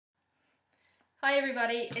Hi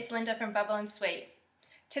everybody, it's Linda from Bubble and Sweet.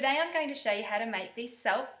 Today I'm going to show you how to make these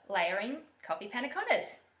self-layering coffee panna cottas.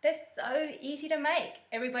 They're so easy to make.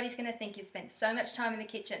 Everybody's going to think you've spent so much time in the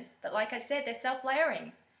kitchen, but like I said, they're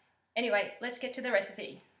self-layering. Anyway, let's get to the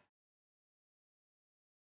recipe.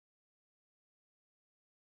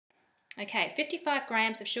 Okay, 55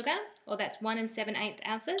 grams of sugar, or that's 1 7/8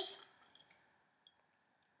 ounces.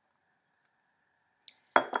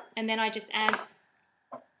 And then I just add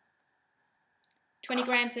 20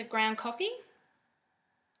 grams of ground coffee.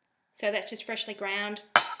 So that's just freshly ground.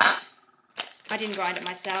 I didn't grind it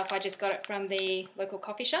myself, I just got it from the local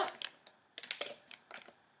coffee shop.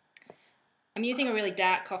 I'm using a really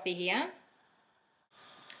dark coffee here.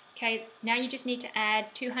 Okay, now you just need to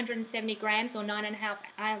add 270 grams or 9.5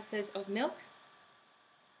 ounces of milk.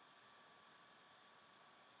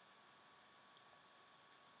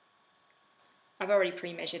 I've already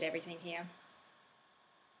pre-measured everything here.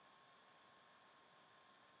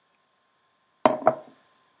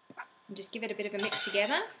 And just give it a bit of a mix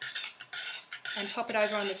together and pop it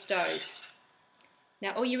over on the stove.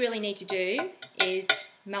 Now all you really need to do is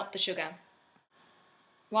melt the sugar.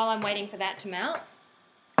 While I'm waiting for that to melt,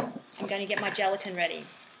 I'm going to get my gelatin ready.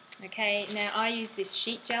 Okay, now I use this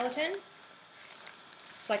sheet gelatin.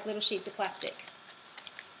 It's like little sheets of plastic.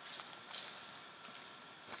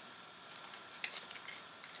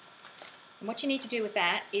 And what you need to do with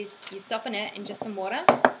that is you soften it in just some water,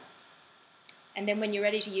 and then when you're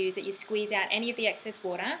ready to use it, you squeeze out any of the excess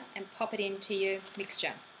water and pop it into your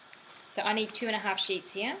mixture. So I need 2.5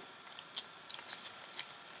 sheets here.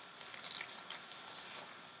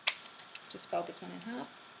 Just fold this one in half.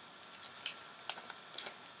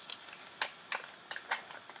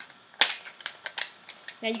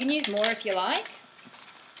 Now you can use more if you like.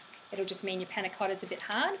 It'll just mean your panna cotta is a bit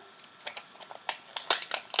hard.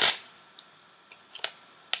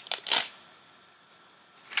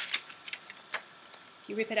 If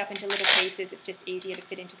you rip it up into little pieces, it's just easier to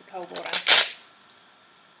fit into the cold water.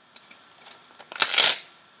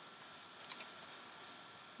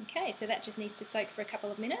 Okay, so that just needs to soak for a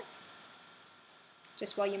couple of minutes,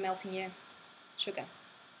 just while you're melting your sugar.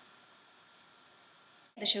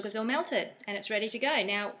 The sugar's all melted and it's ready to go.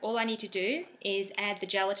 Now all I need to do is add the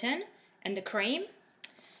gelatin and the cream.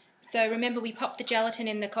 So remember, we popped the gelatin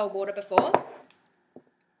in the cold water before,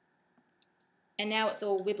 and now it's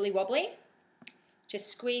all wibbly wobbly. Just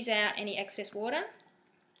squeeze out any excess water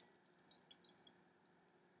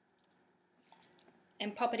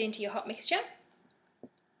and pop it into your hot mixture.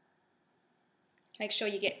 Make sure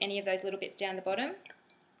you get any of those little bits down the bottom.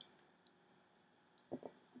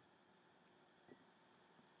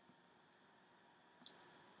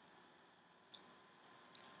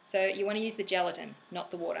 So you want to use the gelatin,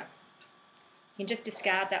 not the water. You can just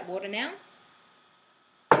discard that water now.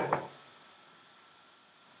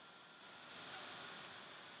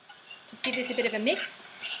 Just give this a bit of a mix.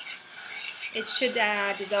 It should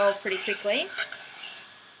dissolve pretty quickly.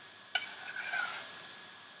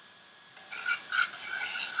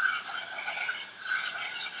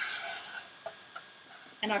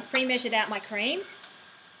 And I've pre-measured out my cream.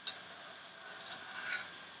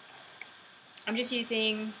 I'm just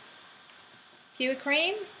using pure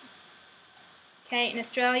cream. Okay, in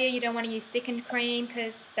Australia you don't want to use thickened cream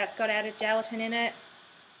because that's got added gelatin in it.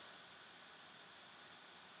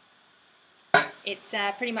 It's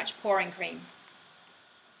pretty much pouring cream.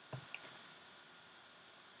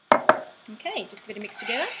 Okay, just give it a mix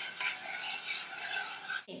together.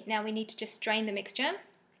 Now we need to just strain the mixture.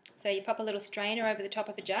 So you pop a little strainer over the top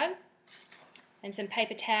of a jug and some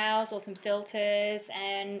paper towels or some filters,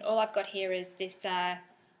 and all I've got here is this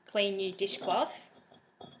clean new dishcloth.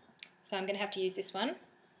 So I'm going to have to use this one.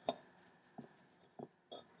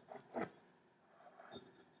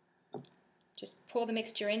 Just pour the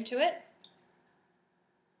mixture into it.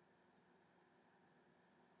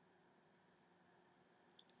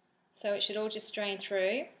 So it should all just strain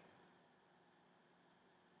through,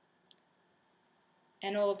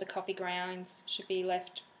 and all of the coffee grounds should be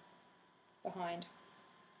left behind.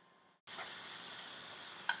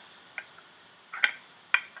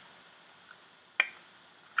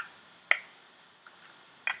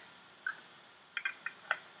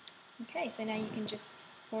 Okay, so now you can just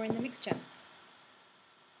pour in the mixture.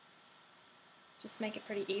 Just make it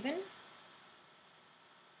pretty even.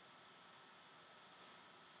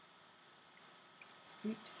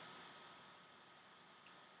 Oops.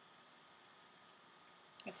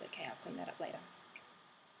 That's okay, I'll clean that up later.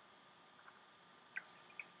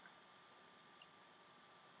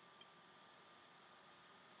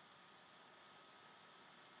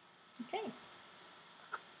 Okay.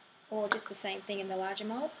 Or just the same thing in the larger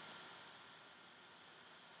mold.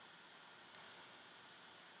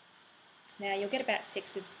 Now you'll get about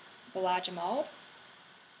 6 of the larger mould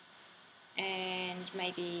and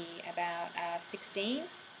maybe about 16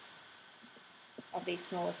 of these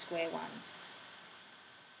smaller square ones.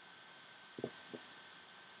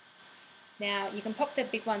 Now you can pop the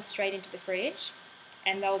big ones straight into the fridge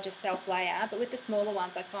and they'll just self-layer, but with the smaller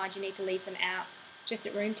ones I find you need to leave them out just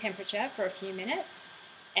at room temperature for a few minutes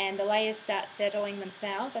and the layers start settling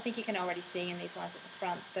themselves. I think you can already see in these ones at the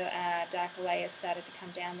front the darker layers started to come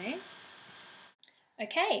down there.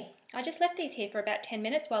 Okay, I just left these here for about 10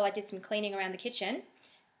 minutes while I did some cleaning around the kitchen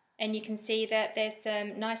and you can see that there's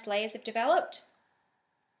some nice layers have developed.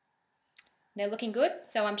 They're looking good,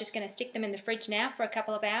 so I'm just going to stick them in the fridge now for a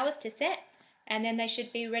couple of hours to set and then they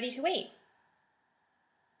should be ready to eat.